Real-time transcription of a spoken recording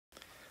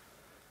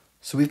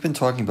So we've been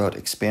talking about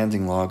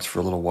expanding logs for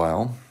a little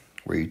while,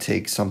 where you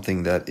take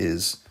something that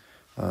is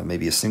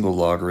maybe a single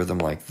logarithm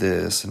like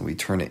this, and we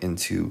turn it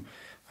into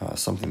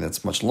something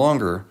that's much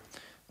longer,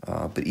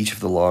 but each of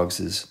the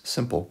logs is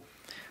simple.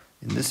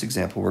 In this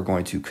example, we're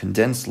going to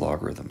condense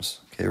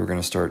logarithms. Okay, we're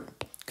going to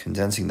start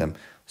condensing them.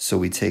 So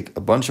we take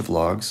a bunch of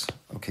logs.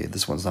 Okay,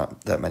 this one's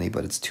not that many,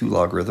 but it's 2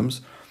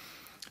 logarithms.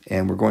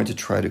 And we're going to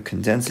try to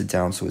condense it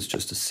down so it's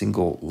just a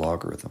single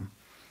logarithm.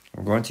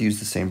 We're going to use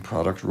the same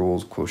product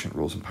rules, quotient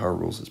rules, and power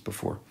rules as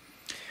before.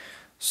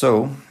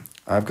 So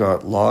I've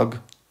got log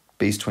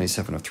base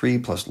 27 of 3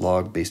 plus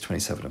log base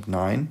 27 of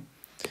 9.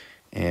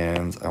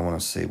 And I want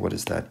to say, what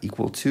is that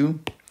equal to?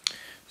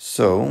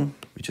 So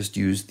we just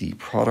use the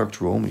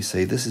product rule, and we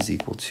say this is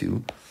equal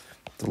to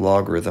the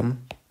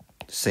logarithm,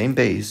 same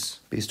base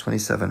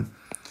 27.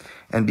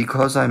 And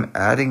because I'm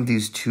adding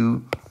these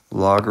 2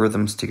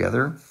 logarithms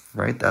together,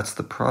 right, that's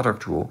the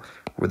product rule,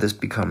 where this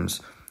becomes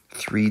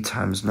 3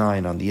 times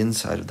 9 on the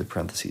inside of the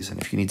parentheses. And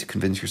if you need to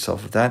convince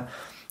yourself of that,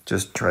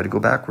 just try to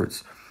go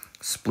backwards.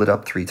 Split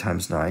up 3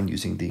 times 9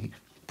 using the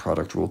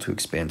product rule to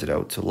expand it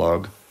out to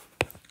log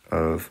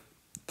of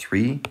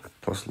 3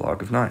 plus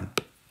log of 9.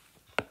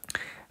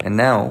 And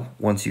now,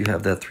 once you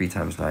have that 3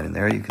 times 9 in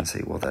there, you can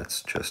say, well,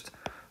 that's just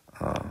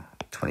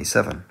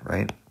 27,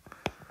 right?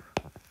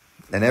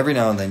 And every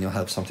now and then you'll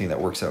have something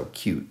that works out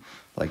cute,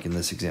 like in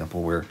this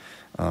example where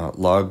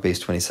log base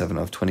 27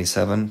 of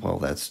 27, well,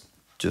 that's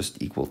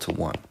just equal to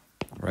 1,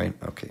 right?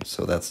 Okay,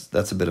 so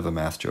that's a bit of a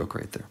math joke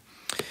right there.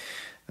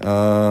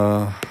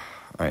 I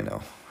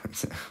know.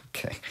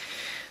 Okay,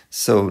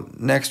 so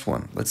next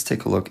one, let's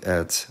take a look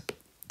at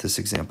this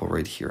example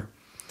right here.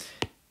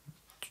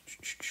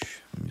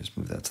 Let me just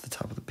move that to the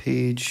top of the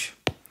page.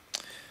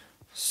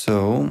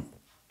 So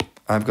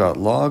I've got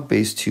log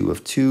base 2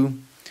 of 2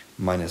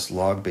 minus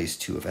log base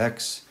 2 of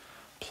x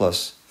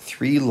plus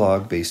 3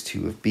 log base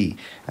 2 of b.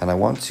 And I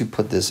want to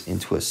put this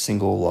into a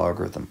single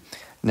logarithm.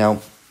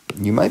 Now,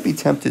 you might be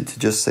tempted to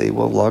just say,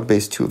 well, log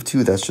base 2 of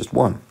 2, that's just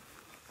 1,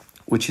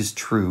 which is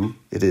true,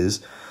 it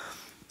is.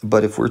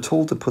 But if we're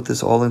told to put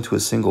this all into a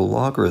single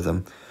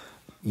logarithm,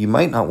 you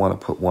might not want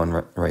to put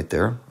 1 right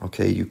there.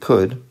 Okay, you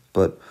could,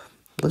 but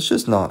let's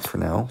just not for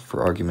now,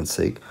 for argument's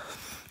sake.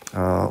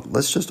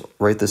 Let's just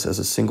write this as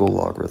a single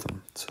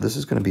logarithm. So this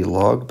is going to be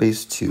log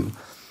base 2.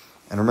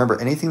 And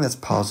remember, anything that's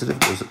positive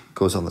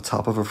goes on the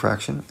top of a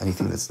fraction.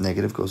 Anything that's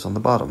negative goes on the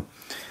bottom,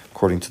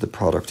 according to the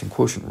product and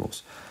quotient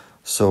rules.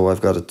 So I've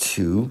got a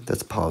 2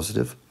 that's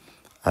positive.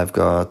 I've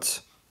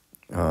got,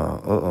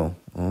 that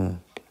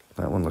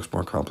one looks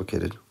more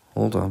complicated.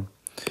 Hold on.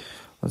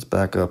 Let's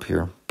back up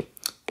here.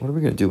 What are we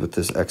going to do with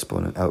this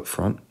exponent out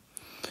front?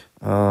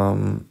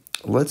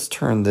 Let's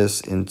turn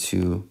this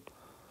into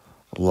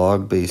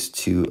log base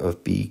 2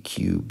 of b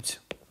cubed.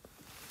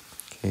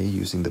 Okay,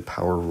 using the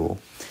power rule.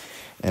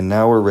 And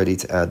now we're ready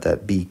to add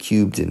that b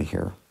cubed in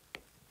here.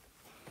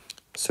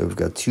 So we've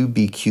got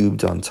 2b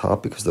cubed on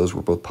top because those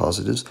were both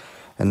positives.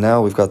 And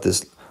now we've got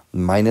this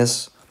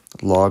minus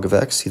log of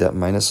x. See that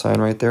minus sign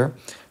right there?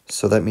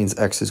 So that means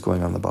x is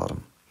going on the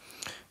bottom.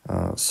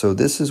 So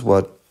this is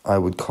what I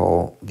would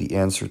call the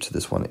answer to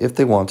this one if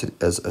they want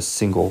it as a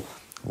single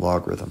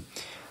logarithm.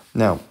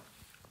 Now,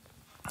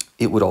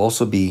 it would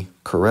also be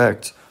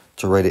correct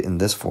to write it in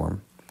this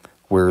form,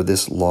 where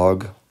this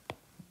log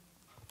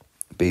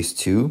base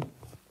 2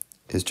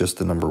 is just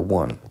the number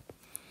 1.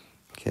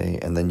 Okay,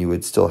 and then you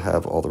would still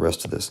have all the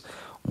rest of this.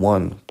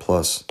 1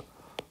 plus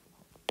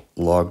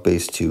log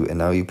base 2, and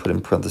now you put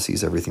in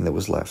parentheses everything that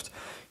was left.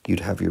 You'd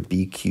have your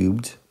b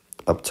cubed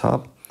up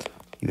top,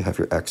 you have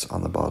your x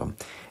on the bottom.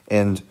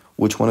 And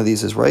which one of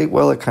these is right?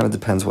 Well, it kind of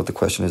depends what the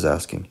question is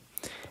asking.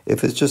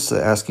 If it's just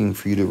asking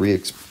for you to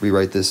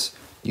rewrite this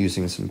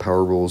using some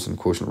power rules and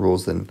quotient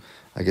rules, then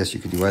I guess you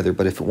could do either.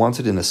 But if it wants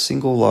it in a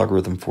single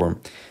logarithm form,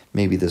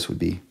 maybe this would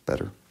be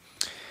better.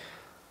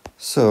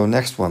 So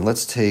next one,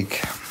 let's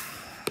take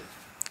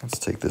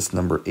this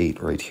number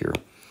 8 right here.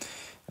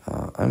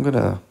 I'm going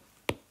to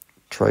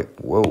try,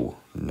 whoa,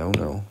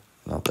 no,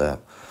 not that.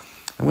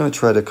 I'm going to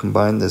try to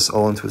combine this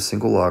all into a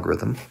single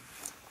logarithm.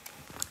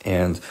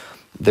 And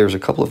there's a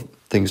couple of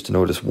things to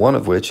notice, one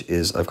of which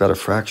is I've got a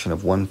fraction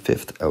of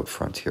 1/5 out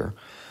front here.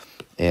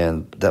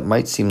 And that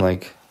might seem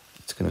like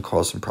it's going to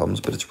cause some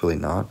problems, but it's really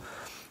not.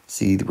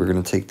 See, we're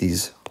going to take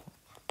these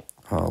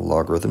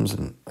logarithms,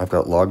 and I've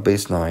got log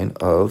base 9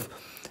 of,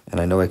 and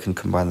I know I can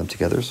combine them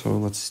together, so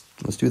let's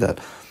do that.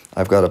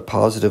 I've got a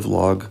positive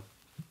log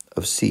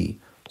of c,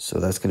 so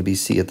that's going to be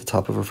c at the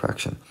top of a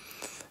fraction.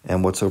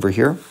 And what's over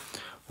here?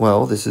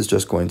 Well, this is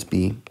just going to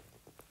be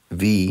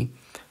v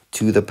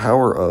to the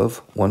power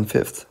of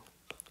 1/5.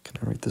 Can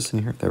I write this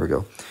in here? There we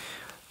go.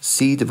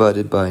 C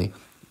divided by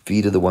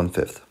v to the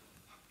 1/5.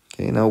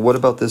 Okay, now what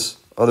about this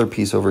other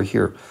piece over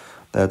here?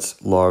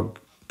 That's log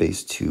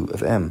base 2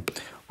 of m.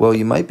 Well,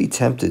 you might be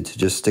tempted to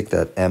just stick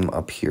that m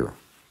up here,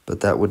 but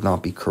that would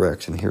not be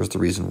correct, and here's the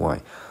reason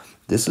why.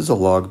 This is a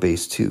log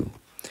base 2,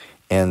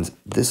 and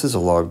this is a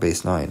log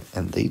base 9,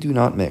 and they do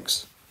not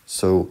mix.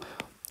 So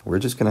we're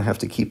just going to have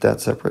to keep that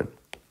separate.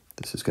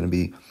 This is going to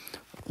be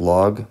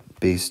log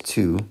base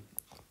 2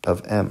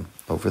 of m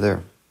over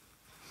there.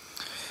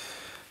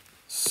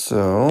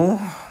 So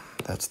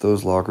that's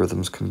those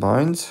logarithms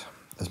combined,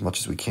 as much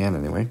as we can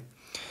anyway.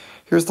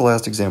 Here's the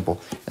last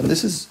example, and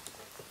this is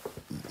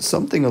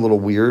something a little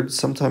weird.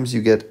 Sometimes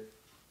you get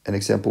an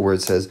example where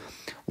it says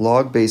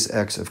log base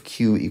x of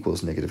q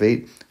equals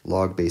 -8,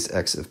 log base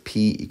x of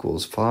p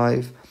equals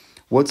 5.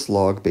 What's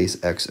log base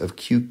x of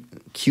q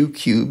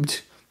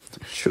cubed?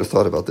 Should have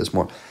thought about this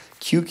more.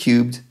 Q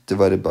cubed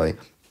divided by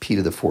p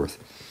to the 4th.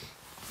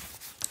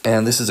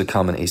 And this is a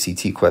common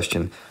ACT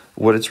question.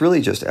 What it's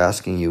really just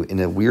asking you in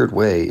a weird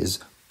way is,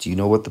 do you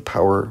know what the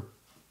power,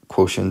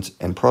 quotient,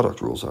 and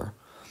product rules are?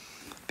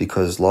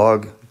 Because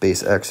log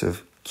base x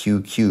of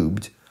q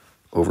cubed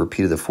over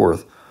p to the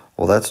 4th,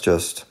 well, that's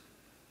just,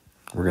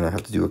 we're going to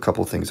have to do a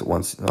couple things at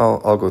once.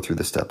 I'll go through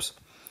the steps.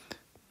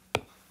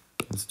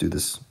 Let's do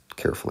this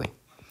carefully.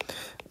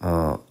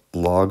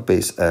 Log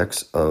base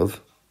x of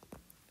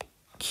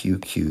q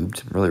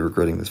cubed, I'm really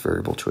regretting this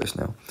variable choice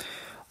now,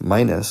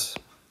 minus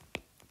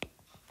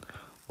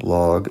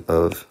log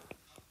of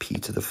p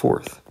to the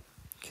 4th,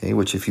 okay,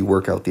 which if you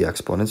work out the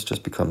exponents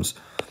just becomes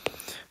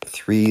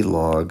 3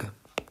 log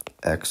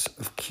x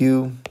of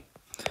q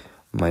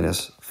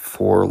minus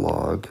 4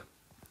 log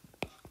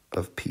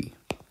of p.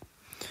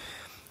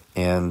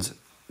 And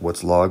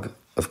what's log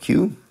of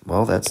q?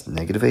 Well, that's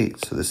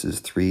 -8. So this is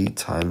 3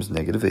 times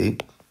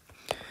 -8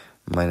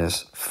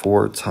 minus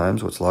 4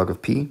 times what's log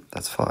of p?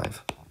 That's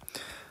 5.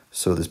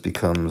 So this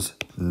becomes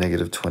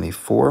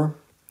 -24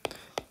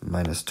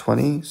 minus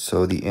 20.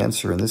 So the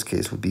answer in this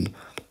case would be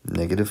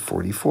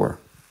 -44.